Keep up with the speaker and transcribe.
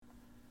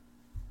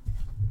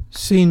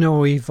See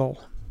no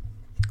evil.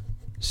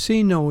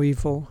 See no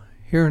evil,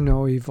 hear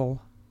no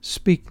evil,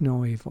 speak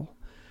no evil.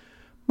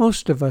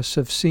 Most of us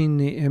have seen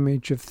the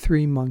image of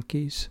three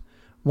monkeys,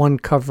 one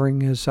covering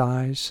his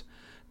eyes,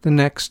 the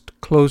next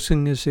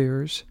closing his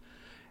ears,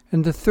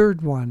 and the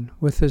third one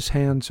with his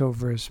hands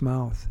over his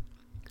mouth.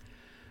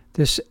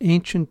 This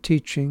ancient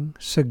teaching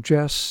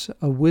suggests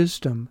a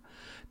wisdom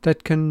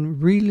that can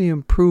really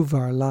improve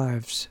our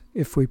lives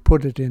if we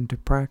put it into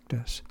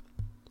practice.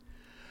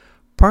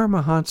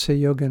 Paramahansa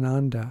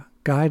Yogananda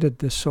guided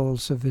the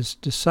souls of his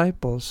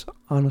disciples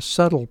on a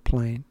subtle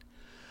plane.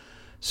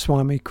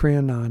 Swami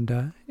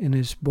Kriyananda, in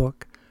his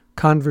book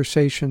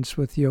Conversations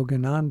with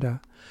Yogananda,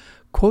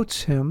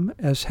 quotes him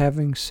as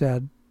having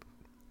said,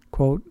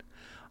 quote,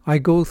 "I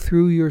go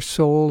through your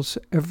souls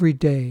every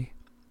day.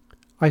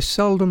 I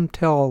seldom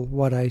tell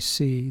what I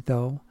see,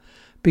 though,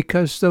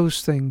 because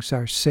those things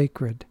are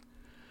sacred."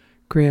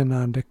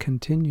 Kriyananda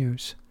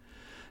continues,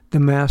 "The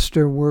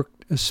Master worked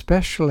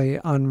especially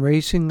on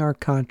raising our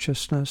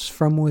consciousness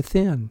from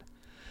within.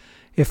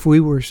 If we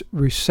were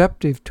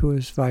receptive to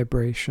his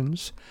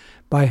vibrations,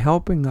 by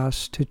helping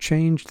us to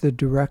change the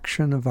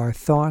direction of our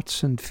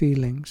thoughts and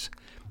feelings.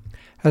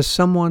 As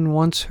someone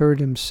once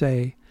heard him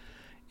say,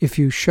 'If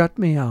you shut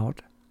me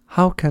out,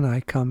 how can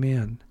I come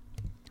in?'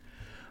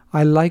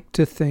 I like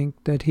to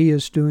think that he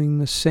is doing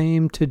the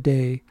same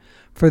today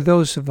for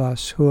those of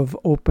us who have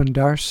opened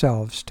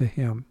ourselves to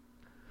him."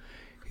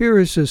 Here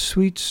is a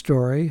sweet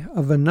story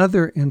of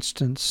another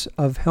instance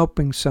of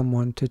helping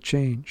someone to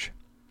change.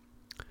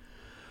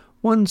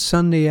 One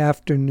Sunday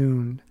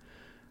afternoon,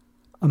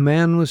 a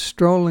man was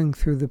strolling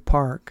through the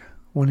park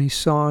when he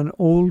saw an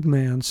old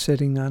man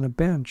sitting on a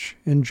bench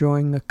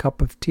enjoying a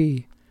cup of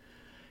tea.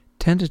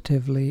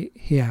 Tentatively,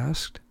 he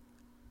asked,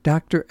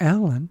 "Dr.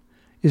 Allen,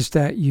 is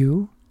that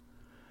you?"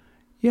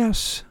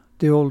 "Yes,"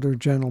 the older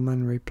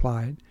gentleman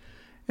replied.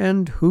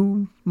 "And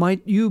who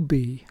might you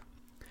be?"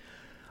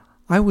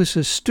 "I was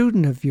a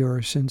student of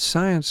yours in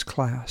science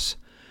class,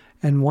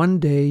 and one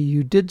day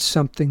you did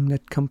something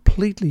that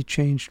completely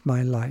changed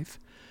my life.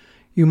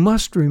 You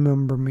must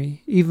remember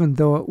me, even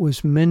though it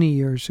was many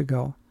years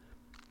ago."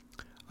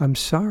 "I'm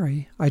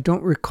sorry, I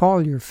don't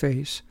recall your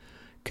face.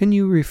 Can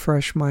you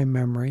refresh my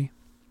memory?"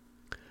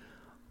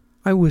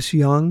 "I was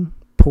young,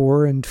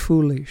 poor, and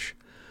foolish.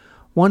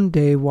 One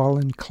day while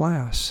in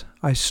class,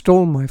 I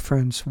stole my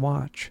friend's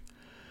watch.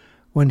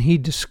 When he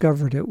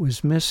discovered it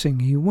was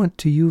missing, he went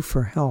to you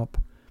for help.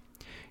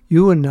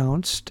 You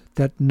announced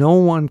that no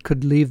one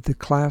could leave the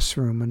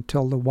classroom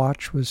until the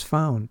watch was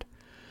found.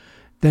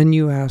 Then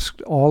you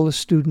asked all the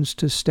students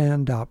to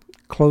stand up,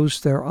 close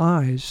their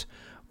eyes,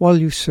 while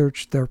you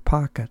searched their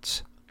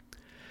pockets.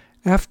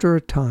 After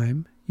a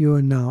time, you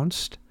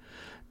announced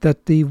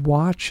that the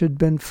watch had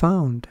been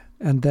found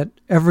and that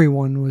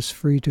everyone was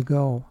free to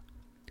go.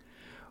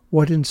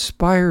 What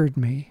inspired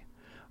me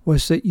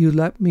was that you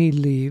let me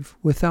leave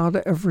without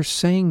ever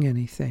saying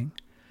anything.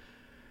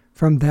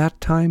 From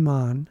that time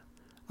on,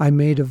 I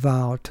made a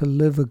vow to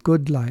live a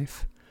good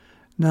life.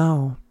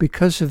 Now,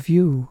 because of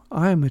you,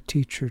 I am a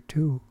teacher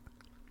too."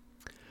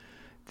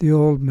 The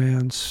old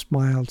man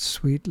smiled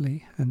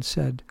sweetly and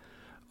said,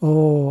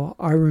 "Oh,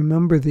 I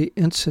remember the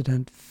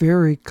incident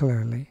very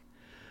clearly,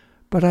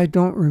 but I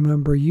don't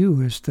remember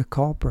you as the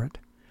culprit."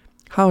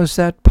 "How is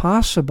that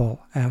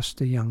possible?" asked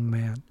the young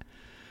man.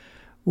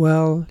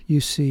 "Well,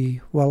 you see,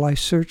 while I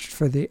searched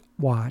for the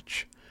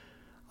watch,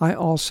 I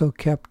also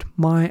kept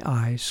my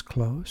eyes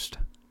closed."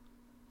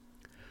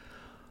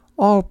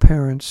 All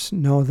parents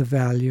know the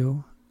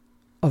value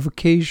of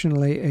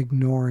occasionally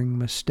ignoring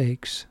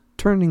mistakes,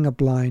 turning a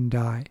blind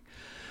eye,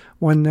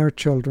 when their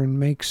children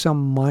make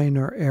some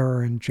minor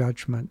error in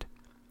judgment.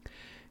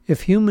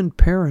 If human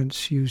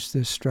parents use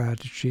this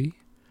strategy,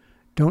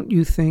 don't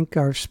you think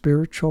our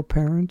spiritual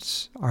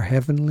parents, our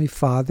Heavenly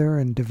Father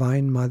and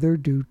Divine Mother,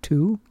 do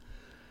too?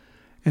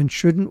 And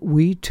shouldn't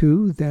we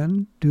too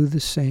then do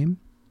the same?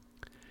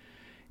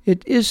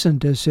 It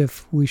isn't as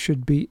if we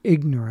should be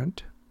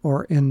ignorant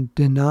or in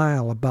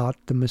denial about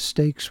the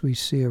mistakes we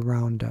see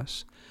around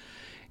us.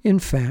 In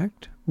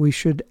fact, we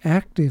should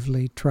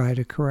actively try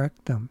to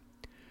correct them.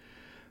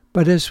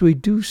 But as we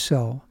do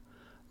so,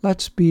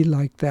 let's be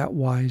like that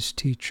wise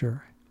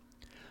teacher.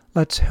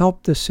 Let's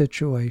help the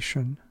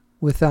situation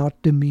without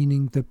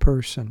demeaning the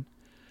person.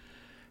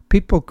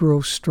 People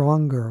grow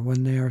stronger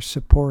when they are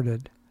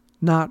supported,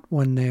 not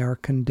when they are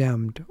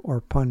condemned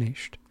or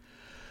punished.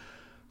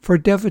 For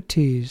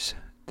devotees,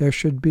 there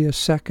should be a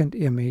second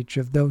image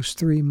of those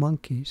three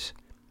monkeys,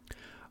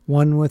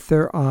 one with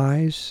their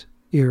eyes,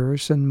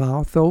 ears, and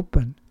mouth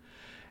open,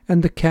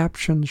 and the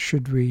caption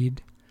should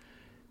read,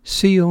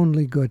 "See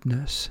only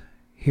goodness,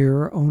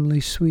 hear only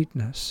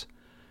sweetness,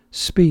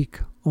 speak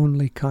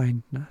only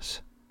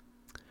kindness."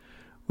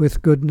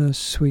 With goodness,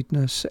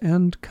 sweetness,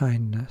 and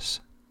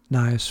kindness,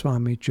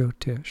 Nayaswami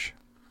Jyotish.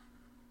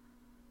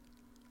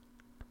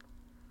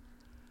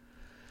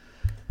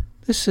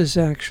 This is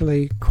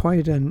actually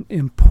quite an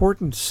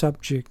important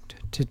subject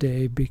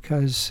today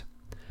because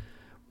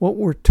what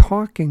we're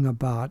talking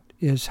about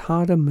is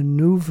how to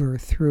maneuver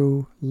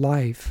through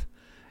life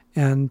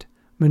and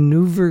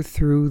maneuver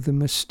through the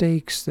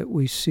mistakes that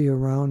we see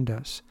around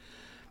us.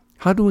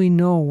 How do we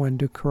know when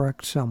to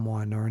correct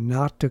someone or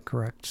not to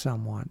correct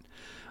someone?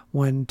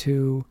 When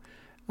to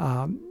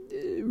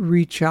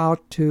reach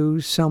out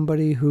to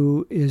somebody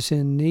who is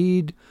in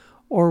need,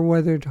 or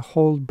whether to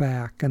hold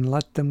back and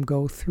let them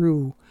go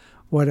through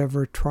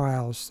whatever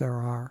trials there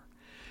are.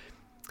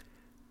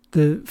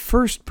 The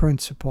first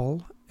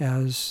principle,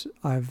 as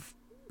I've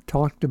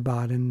talked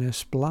about in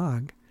this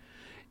blog,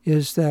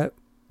 is that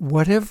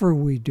whatever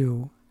we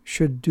do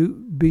should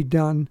be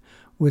done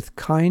with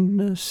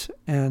kindness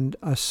and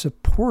a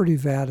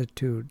supportive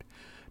attitude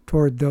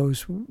toward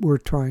those we're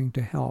trying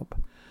to help.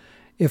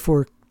 If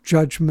we're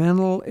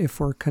judgmental,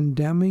 if we're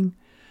condemning,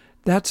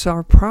 that's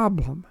our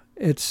problem.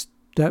 It's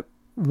that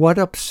what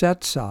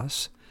upsets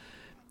us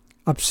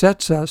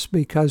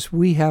because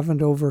we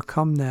haven't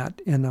overcome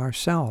that in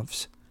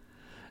ourselves.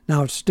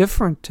 Now, it's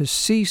different to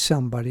see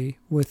somebody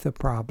with a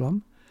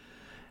problem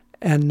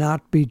and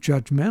not be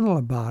judgmental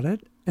about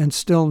it and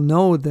still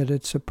know that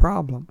it's a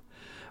problem.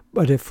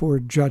 But if we're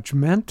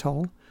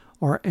judgmental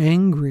or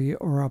angry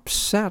or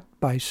upset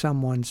by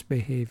someone's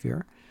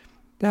behavior,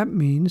 that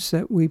means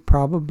that we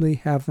probably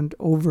haven't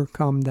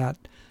overcome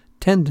that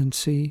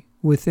tendency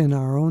within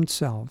our own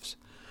selves.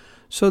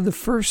 So the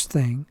first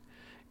thing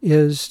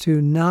is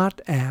to not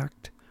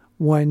act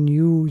when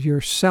you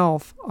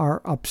yourself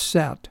are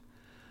upset.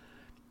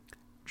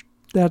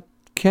 That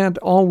can't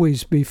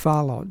always be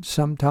followed.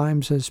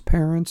 Sometimes as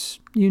parents,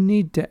 you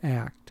need to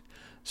act.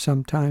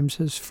 Sometimes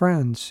as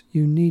friends,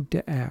 you need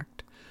to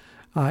act,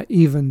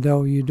 even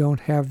though you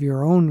don't have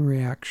your own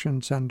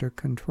reactions under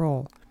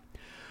control.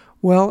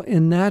 Well,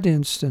 in that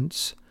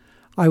instance,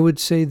 I would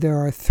say there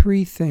are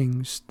three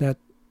things that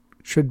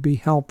should be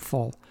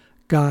helpful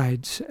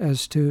guides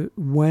as to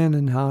when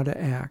and how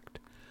to act.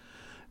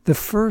 The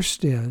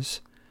first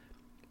is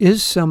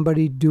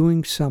somebody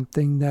doing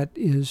something that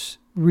is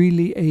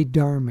really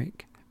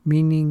adharmic,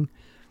 meaning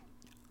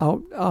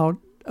out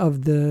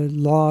of the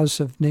laws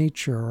of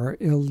nature or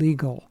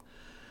illegal?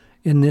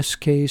 In this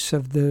case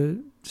of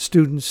the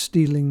students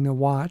stealing the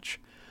watch,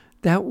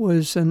 that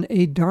was an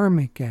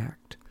adharmic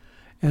act.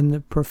 And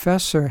the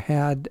professor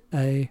had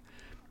a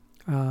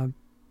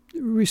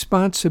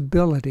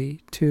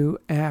responsibility to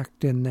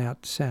act in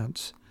that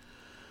sense.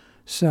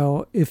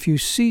 So if you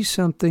see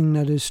something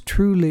that is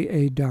truly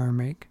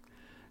adharmic,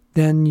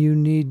 then you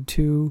need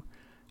to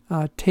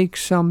take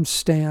some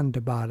stand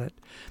about it.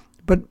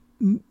 But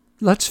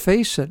let's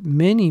face it,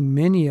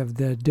 many of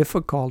the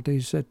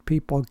difficulties that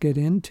people get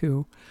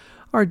into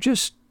are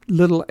just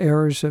little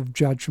errors of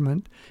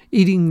judgment,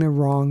 eating the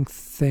wrong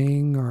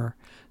thing or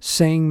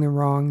saying the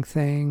wrong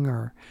thing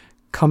or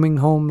coming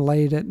home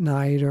late at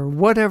night or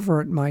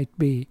whatever it might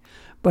be.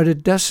 But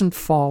it doesn't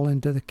fall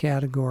into the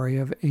category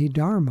of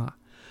adharma.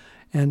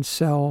 And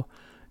so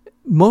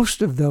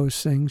most of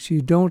those things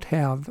you don't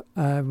have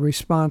a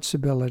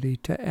responsibility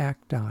to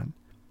act on.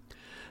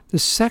 The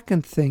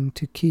second thing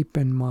to keep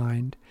in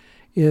mind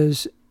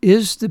is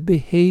the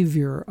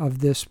behavior of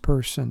this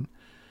person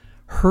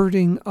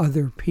hurting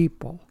other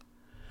people?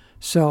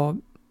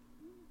 So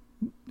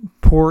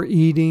poor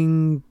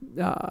eating,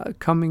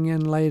 coming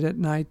in late at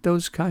night,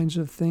 those kinds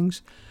of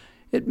things,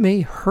 it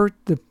may hurt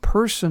the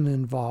person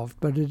involved,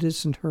 but it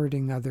isn't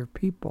hurting other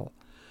people.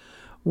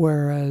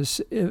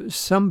 Whereas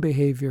some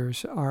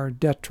behaviors are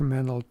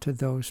detrimental to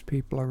those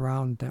people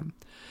around them.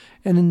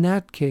 And in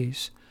that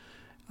case,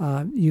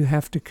 you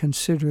have to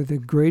consider the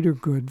greater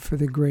good for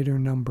the greater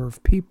number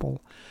of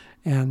people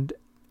and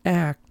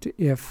act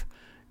if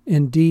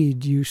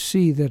indeed you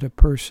see that a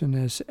person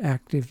is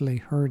actively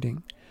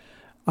hurting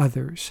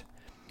others.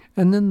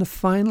 And then the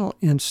final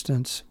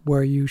instance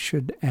where you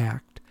should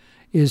act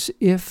is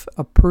if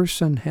a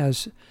person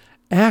has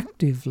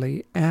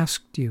actively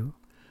asked you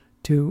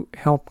to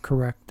help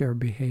correct their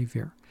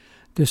behavior.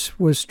 This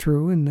was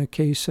true in the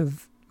case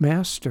of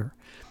Master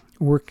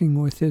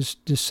working with his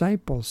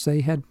disciples.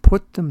 They had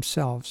put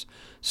themselves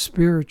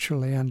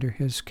spiritually under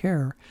his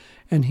care,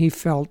 and he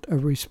felt a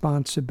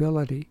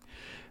responsibility.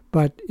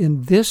 But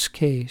in this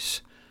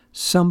case,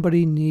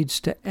 somebody needs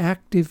to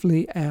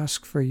actively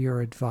ask for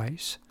your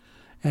advice.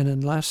 And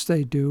unless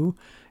they do,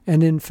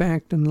 and in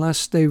fact,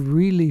 unless they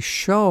really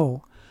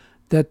show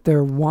that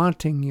they're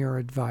wanting your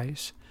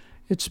advice,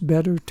 it's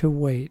better to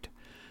wait.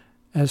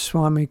 As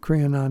Swami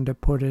Kriyananda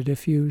put it,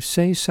 if you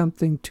say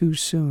something too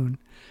soon,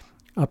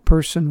 a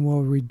person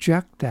will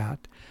reject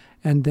that.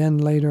 And then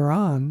later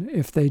on,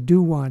 if they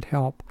do want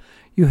help,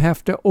 you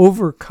have to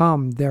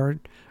overcome their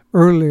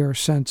earlier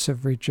sense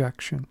of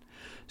rejection.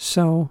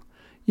 So,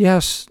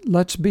 yes,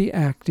 let's be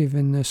active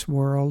in this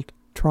world,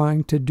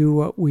 trying to do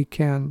what we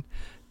can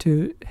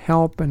to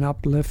help and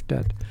uplift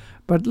it.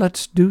 But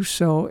let's do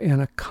so in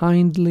a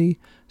kindly,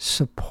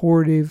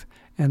 supportive,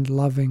 and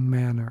loving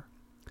manner.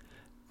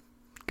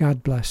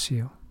 God bless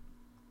you.